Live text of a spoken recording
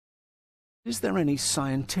Is there any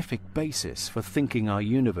scientific basis for thinking our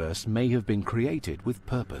universe may have been created with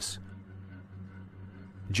purpose?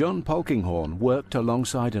 John Polkinghorne worked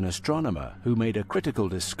alongside an astronomer who made a critical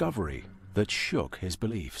discovery that shook his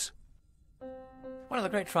beliefs. One of the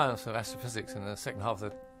great triumphs of astrophysics in the second half of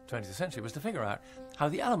the 20th century was to figure out how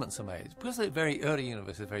the elements are made. Because the very early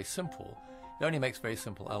universe is very simple, it only makes very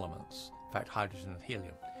simple elements. In fact, hydrogen and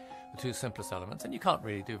helium, the two simplest elements, and you can't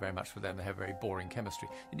really do very much with them. They have very boring chemistry.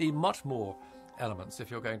 You need much more elements if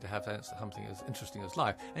you're going to have something as interesting as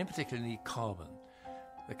life, and in particular you need carbon.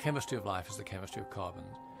 The chemistry of life is the chemistry of carbon.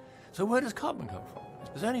 So where does carbon come from?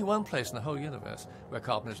 There's only one place in the whole universe where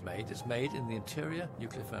carbon is made. It's made in the interior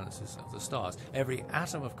nuclear furnaces of the stars. Every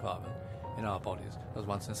atom of carbon in our bodies was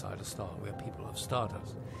once inside a star. We're people of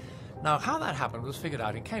stardust. Now, how that happened was figured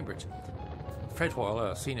out in Cambridge. Fred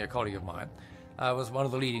Hoyle, a senior colleague of mine, was one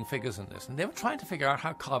of the leading figures in this, and they were trying to figure out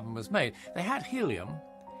how carbon was made. They had helium,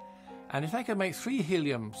 and if they could make 3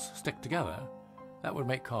 heliums stick together, that would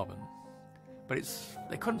make carbon. But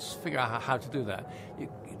they couldn't figure out how to do that.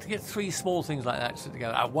 To get 3 small things like that to stick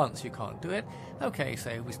together at once, you can't do it. Okay,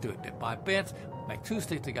 so we do it bit by bit, make 2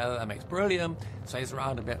 stick together, that makes beryllium, stays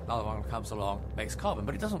around a bit, another one comes along, makes carbon.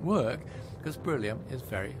 But it doesn't work because beryllium is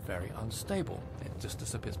very, very unstable. It just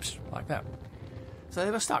disappears like that. So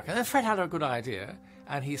they were stuck. And then Fred had a good idea,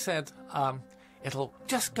 and he said, it'll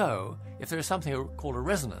just go if there is something called a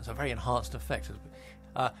resonance, a very enhanced effect,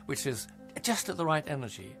 which is just at the right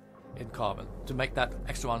energy in carbon to make that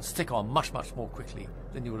extra one stick on much, much more quickly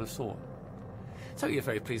than you would have thought. So he was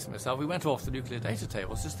very pleased with himself. We went off the nuclear data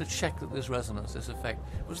tables just to check that this resonance, this effect,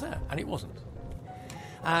 was there, and it wasn't.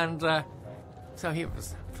 And so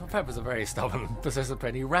Fred was a very stubborn, persistent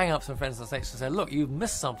friend. He rang up some friends on stage and said, look, you've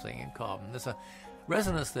missed something in carbon. There's a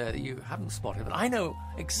resonance there that you haven't spotted, but I know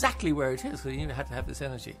exactly where it is because you had to have this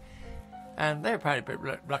energy. And they were probably a bit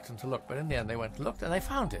reluctant to look, but in the end they went and looked and they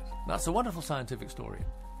found it. That's a wonderful scientific story.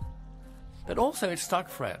 But also it struck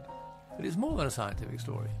Fred that it's more than a scientific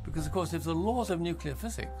story, because of course if the laws of nuclear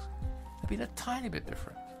physics had been a tiny bit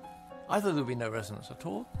different, either there would be no resonance at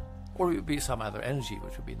all, or it would be some other energy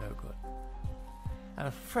which would be no good.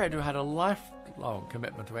 And Fred, who had a lifelong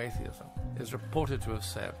commitment to atheism, is reported to have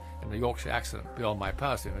said in the Yorkshire accent, beyond my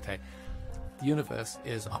powers to imitate, the universe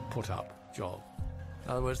is a put-up job.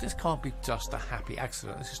 In other words, this can't be just a happy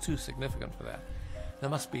accident. This is too significant for that. There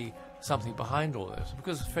must be something behind all this.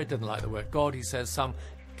 Because Fred didn't like the word God, he says some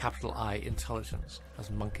capital I intelligence has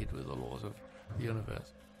monkeyed with the laws of the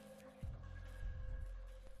universe.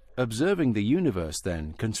 Observing the universe,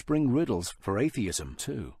 then, can spring riddles for atheism,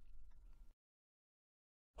 too.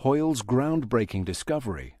 Hoyle's groundbreaking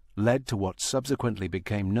discovery led to what subsequently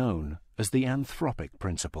became known as the anthropic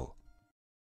principle.